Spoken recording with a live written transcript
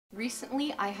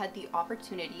Recently, I had the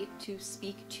opportunity to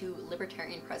speak to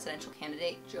Libertarian presidential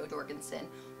candidate Jo Jorgensen.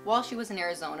 While she was in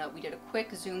Arizona, we did a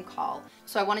quick Zoom call,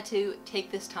 so I wanted to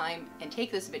take this time and take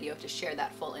this video to share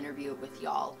that full interview with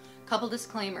y'all. Couple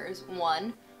disclaimers.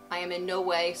 One, I am in no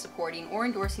way supporting or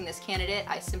endorsing this candidate.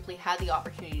 I simply had the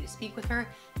opportunity to speak with her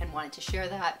and wanted to share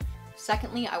that.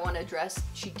 Secondly, I want to address,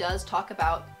 she does talk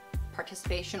about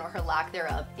participation or her lack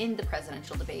thereof in the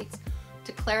presidential debates.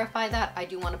 To clarify that, I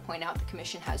do want to point out the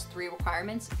commission has 3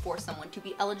 requirements for someone to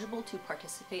be eligible to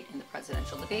participate in the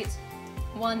presidential debates.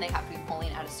 1, they have to be polling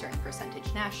at a certain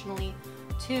percentage nationally.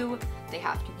 2, they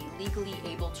have to be legally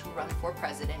able to run for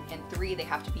president. And 3, they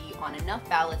have to be on enough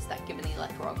ballots that given the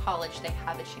Electoral College, they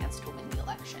have a chance to win the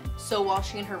election. So while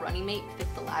she and her running mate fit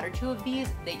the latter 2 of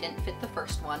these, they didn't fit the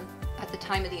first one. At the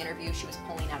time of the interview, she was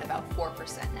polling at about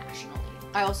 4% nationally.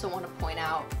 I also want to point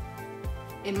out,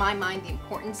 in my mind, the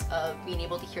importance of being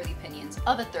able to hear the opinions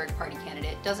of a third-party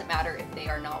candidate. Doesn't matter if they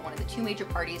are not one of the 2 major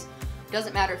parties,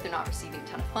 doesn't matter if they're not receiving a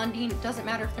ton of funding, doesn't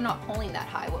matter if they're not polling that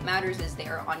high. What matters is they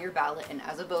are on your ballot, and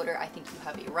as a voter, I think you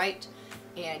have a right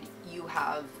and you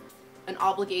have an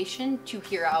obligation to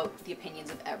hear out the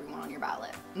opinions of everyone on your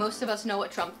ballot. Most of us know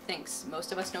what Trump thinks,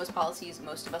 most of us know his policies,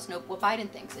 most of us know what Biden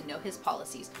thinks and know his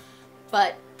policies.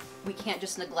 But we can't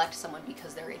just neglect someone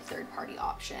because they're a third-party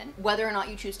option. Whether or not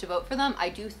you choose to vote for them, I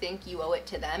do think you owe it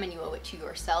to them and you owe it to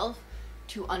yourself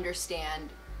to understand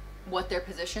what their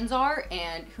positions are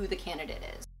and who the candidate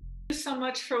is. Thank you so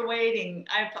much for waiting.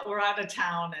 We're out of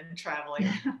town and traveling.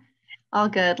 All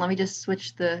good. Let me just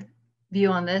switch the view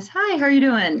on this. Hi, how are you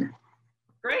doing?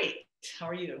 Great. How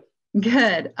are you?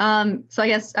 Good. So I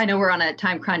guess I know we're on a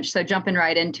time crunch, so jumping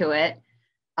right into it.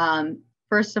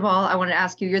 First of all, I wanted to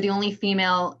ask you, you're the only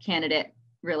female candidate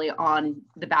really on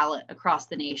the ballot across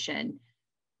the nation.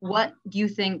 What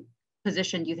position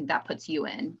do you think that puts you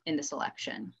in this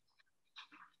election?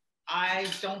 I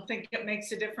don't think it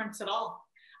makes a difference at all.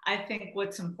 I think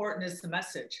what's important is the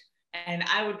message. And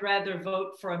I would rather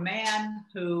vote for a man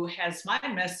who has my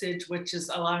message, which is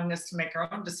allowing us to make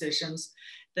our own decisions,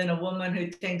 than a woman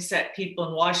who thinks that people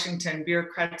in Washington,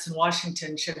 bureaucrats in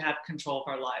Washington, should have control of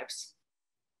our lives.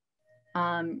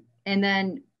 And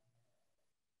then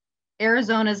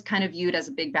Arizona is kind of viewed as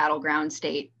a big battleground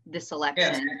state this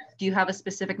election. Yes. Do you have a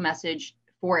specific message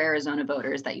for Arizona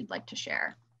voters that you'd like to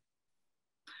share?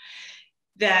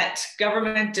 That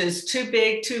government is too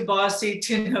big, too bossy,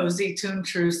 too nosy, too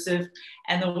intrusive.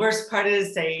 And the worst part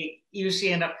is they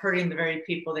usually end up hurting the very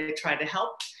people they try to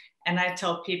help. And I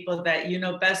tell people that you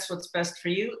know best what's best for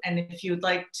you. And if you'd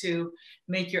like to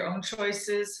make your own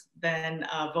choices, then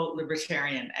vote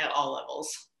Libertarian at all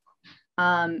levels.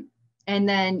 And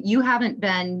then you haven't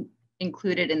been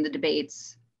included in the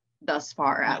debates thus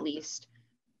far, at least.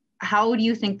 How do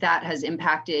you think that has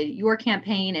impacted your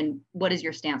campaign, and what is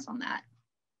your stance on that?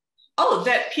 Oh,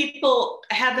 that people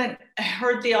haven't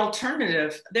heard the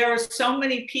alternative. There are so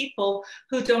many people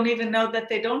who don't even know that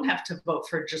they don't have to vote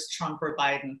for just Trump or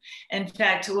Biden. In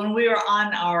fact, when we were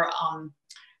on our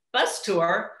bus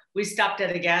tour, we stopped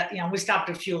at we stopped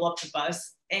to fuel up the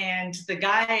bus. And the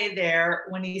guy there,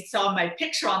 when he saw my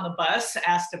picture on the bus,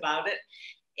 asked about it.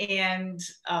 And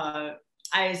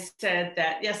I said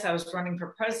that, yes, I was running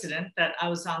for president, that I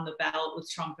was on the ballot with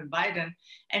Trump and Biden.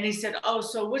 And he said, oh,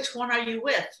 so which one are you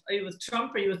with? Are you with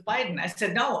Trump or are you with Biden? I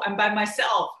said, no, I'm by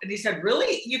myself. And he said,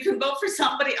 really? You can vote for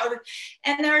somebody other?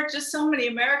 And there are just so many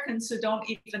Americans who don't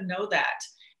even know that.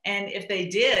 And if they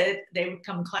did, they would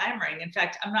come clamoring. In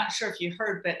fact, I'm not sure if you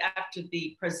heard, but after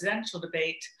the presidential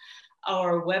debate,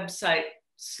 our website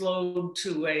slowed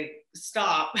to a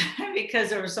stop because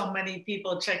there were so many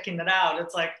people checking it out.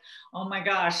 It's like, oh my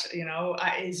gosh,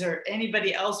 is there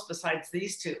anybody else besides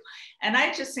these 2? And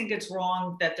I just think it's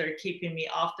wrong that they're keeping me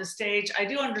off the stage. I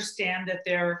do understand that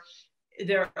they're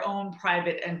their own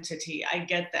private entity. I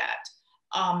get that.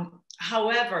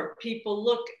 However, people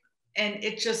look, and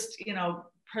it just,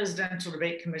 presidential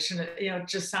debate commission, it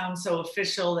just sounds so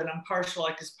official and impartial,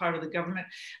 like it's part of the government,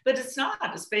 but it's not.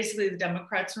 It's basically the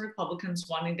Democrats and Republicans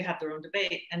wanting to have their own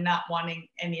debate and not wanting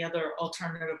any other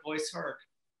alternative voice heard.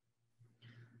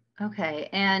 Okay,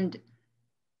 and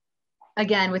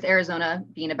again, with Arizona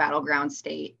being a battleground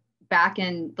state, back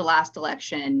in the last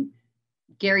election,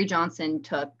 Gary Johnson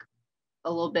took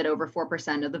a little bit over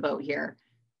 4% of the vote here.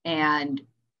 And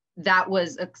that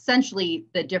was essentially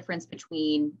the difference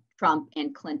between Trump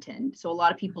and Clinton. So a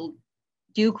lot of people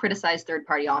do criticize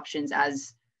third-party options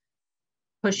as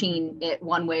pushing it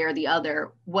one way or the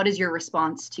other. What is your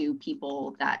response to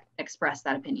people that express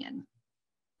that opinion?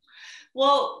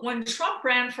 Well, when Trump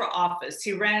ran for office,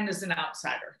 he ran as an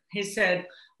outsider. He said,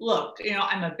 look,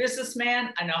 I'm a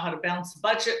businessman. I know how to balance the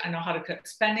budget. I know how to cut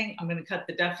spending. I'm going to cut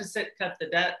the deficit, cut the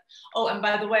debt. Oh, and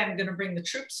by the way, I'm going to bring the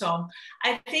troops home.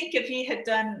 I think if he had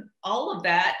done all of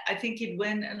that, I think he'd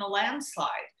win in a landslide.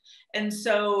 And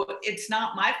so it's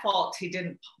not my fault he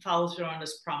didn't follow through on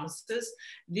his promises.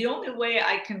 The only way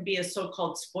I can be a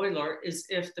so-called spoiler is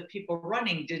if the people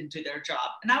running didn't do their job.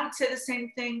 And I would say the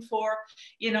same thing for,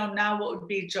 now what would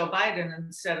be Joe Biden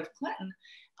instead of Clinton.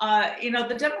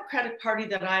 The Democratic Party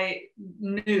that I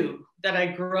knew, that I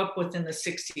grew up with in the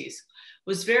 60s,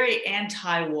 was very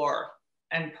anti-war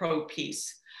and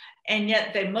pro-peace. And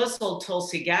yet they muzzled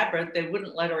Tulsi Gabbard. They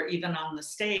wouldn't let her even on the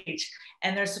stage.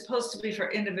 And they're supposed to be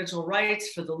for individual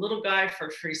rights, for the little guy,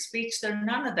 for free speech. They're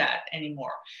none of that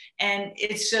anymore. And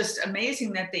it's just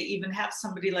amazing that they even have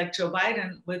somebody like Joe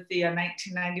Biden with the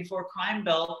 1994 crime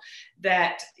bill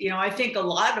that, I think a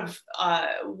lot of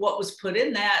what was put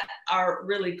in that are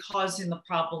really causing the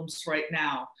problems right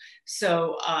now.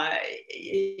 So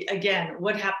again,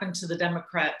 what happened to the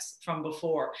Democrats from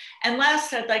before? And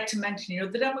last, I'd like to mention,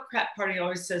 the Democrat Party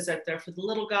always says that they're for the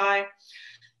little guy.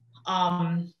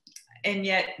 And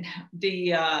yet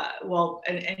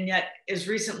and yet as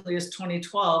recently as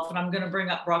 2012, and I'm going to bring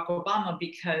up Barack Obama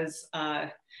because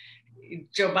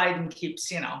Joe Biden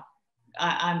keeps,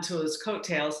 onto his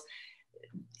coattails.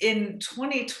 In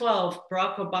 2012,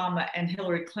 Barack Obama and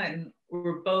Hillary Clinton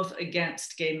were both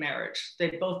against gay marriage.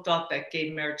 They both thought that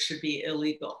gay marriage should be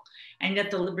illegal. And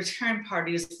yet the Libertarian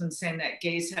Party has been saying that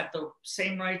gays have the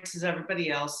same rights as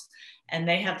everybody else, and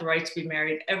they have the right to be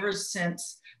married ever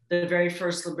since the very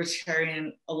first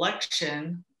Libertarian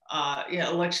election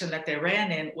that they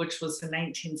ran in, which was in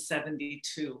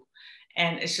 1972.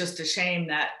 And it's just a shame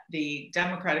that the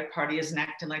Democratic Party isn't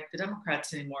acting like the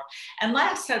Democrats anymore. And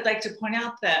last, I'd like to point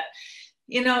out that,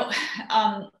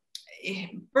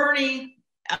 Bernie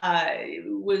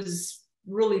was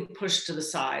really pushed to the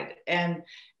side. And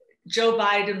Joe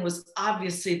Biden was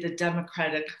obviously the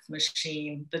Democratic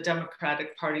machine, the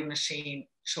Democratic Party machine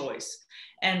choice.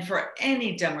 And for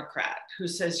any Democrat who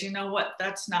says, what,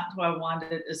 that's not who I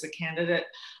wanted as a candidate,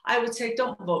 I would say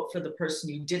don't vote for the person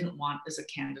you didn't want as a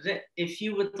candidate. If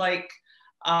you would like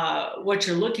what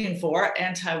you're looking for,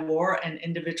 anti-war and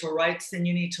individual rights, then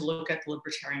you need to look at the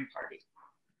Libertarian Party.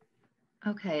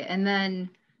 Okay, and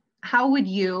then how would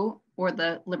you or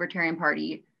the Libertarian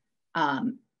Party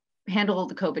handle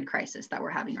the COVID crisis that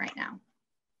we're having right now?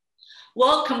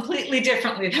 Well, completely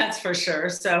differently, that's for sure.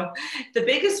 So the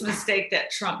biggest mistake that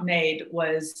Trump made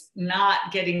was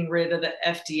not getting rid of the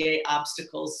FDA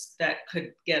obstacles that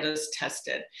could get us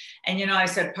tested. And, I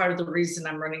said part of the reason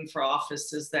I'm running for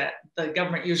office is that the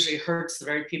government usually hurts the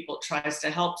very people it tries to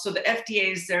help. So the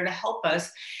FDA is there to help us.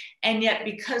 And yet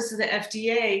because of the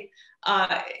FDA,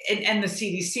 and the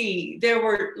CDC, there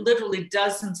were literally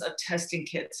dozens of testing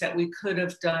kits that we could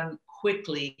have done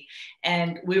quickly.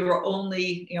 And we were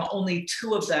only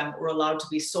 2 of them were allowed to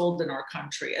be sold in our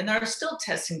country. And there are still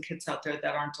testing kits out there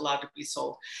that aren't allowed to be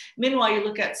sold. Meanwhile, you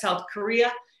look at South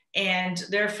Korea, and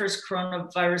their first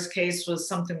coronavirus case was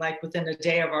something like within a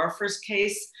day of our first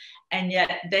case. And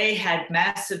yet they had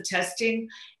massive testing,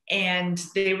 and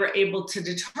they were able to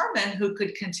determine who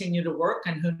could continue to work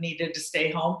and who needed to stay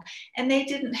home. And they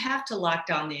didn't have to lock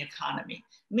down the economy.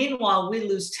 Meanwhile, we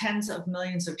lose tens of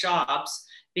millions of jobs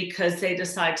because they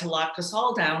decide to lock us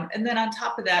all down. And then on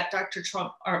top of that, President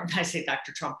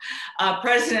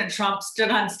Trump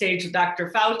stood on stage with Dr.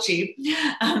 Fauci,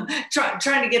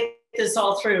 trying to get this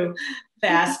all through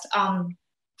fast.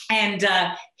 And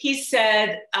he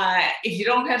said, if you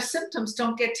don't have symptoms,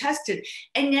 don't get tested.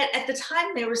 And yet at the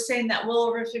time they were saying that well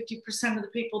over 50% of the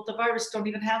people with the virus don't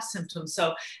even have symptoms.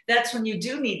 So that's when you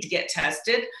do need to get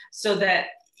tested so that,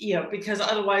 because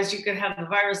otherwise you could have the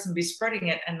virus and be spreading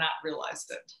it and not realize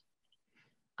it.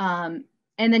 And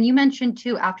then you mentioned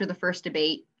too, after the first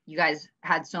debate, you guys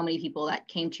had so many people that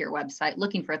came to your website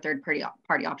looking for a third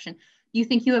party option. Do you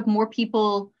think you have more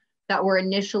people that were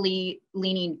initially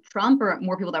leaning Trump or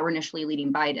more people that were initially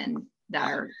leaning Biden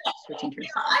that are switching to your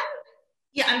side?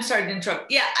 I'm sorry to interrupt.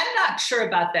 Yeah, I'm not sure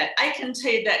about that. I can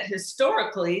tell you that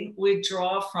historically, we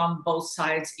draw from both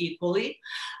sides equally.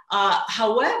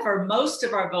 However, most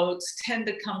of our votes tend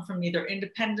to come from either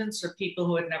independents or people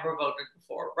who had never voted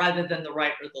before, rather than the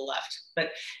right or the left.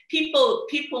 But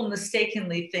people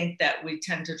mistakenly think that we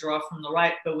tend to draw from the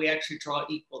right, but we actually draw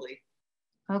equally.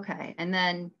 Okay, and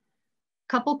then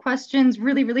couple questions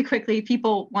really, really quickly.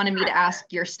 People wanted me to ask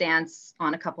your stance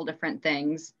on a couple different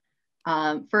things.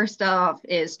 First off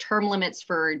is term limits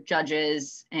for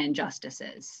judges and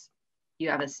justices. Do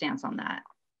you have a stance on that?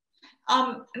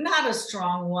 Not a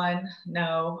strong one,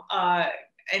 no.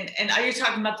 And are you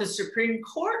talking about the Supreme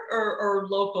Court or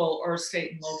local or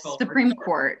state and local? Supreme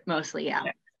Court mostly, yeah.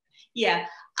 Yeah.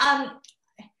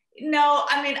 No,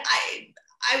 I mean,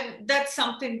 I that's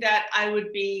something that I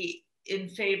would be in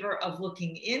favor of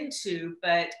looking into,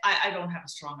 but I don't have a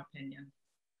strong opinion.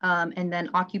 And then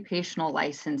occupational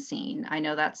licensing. I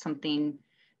know that's something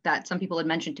that some people had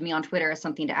mentioned to me on Twitter as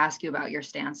something to ask you about your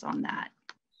stance on that.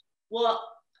 Well,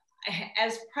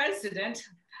 as president,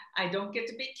 I don't get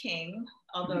to be king,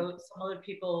 although some other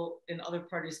people in other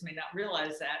parties may not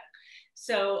realize that.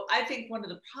 So I think one of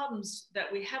the problems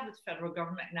that we have with federal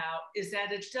government now is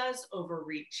that it does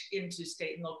overreach into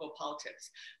state and local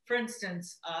politics. For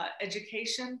instance,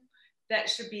 education, that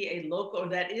should be a local, or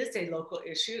that is a local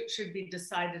issue. It should be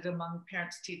decided among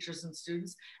parents, teachers, and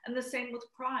students. And the same with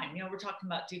crime. You know, we're talking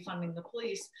about defunding the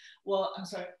police. Well, I'm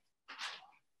sorry.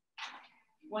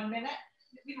 1 minute?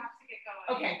 We have to get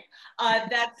going. Okay,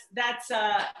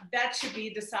 that should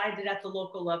be decided at the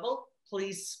local level,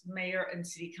 police, mayor, and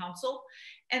city council.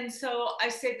 And so I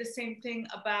say the same thing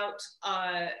about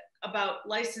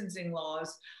licensing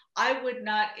laws. I would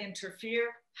not interfere.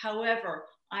 However,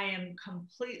 I am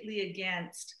completely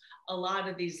against a lot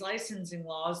of these licensing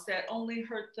laws that only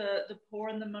hurt the poor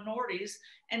and the minorities,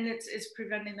 and it's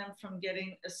preventing them from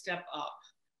getting a step up.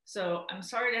 So I'm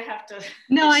sorry to have to.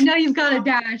 No, I know you've got a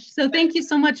dash. So thank you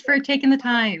so much for taking the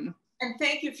time. And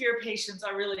thank you for your patience.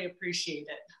 I really appreciate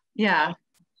it. Yeah.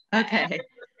 Okay.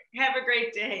 Have a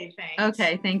great day. Thanks.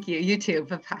 Okay. Thank you. You too.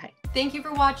 Bye-bye. Thank you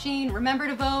for watching. Remember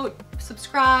to vote,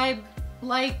 subscribe,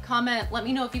 like, comment. Let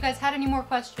me know if you guys had any more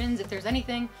questions. If there's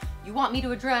anything you want me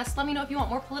to address, let me know if you want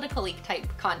more politically type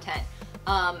content.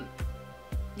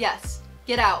 Yes,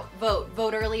 get out,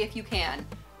 vote early if you can.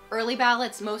 Early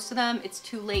ballots, most of them, it's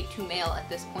too late to mail at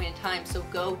this point in time, so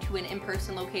go to an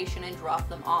in-person location and drop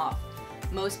them off.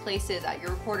 Most places, at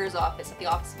your recorder's office, at the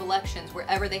Office of Elections,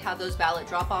 wherever they have those ballot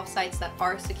drop-off sites that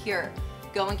are secure,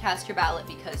 go and cast your ballot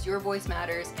because your voice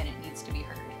matters and it needs to be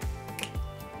heard.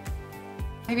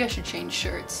 Maybe I should change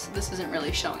shirts. This isn't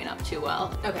really showing up too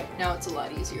well. Okay, now it's a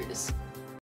lot easier to see.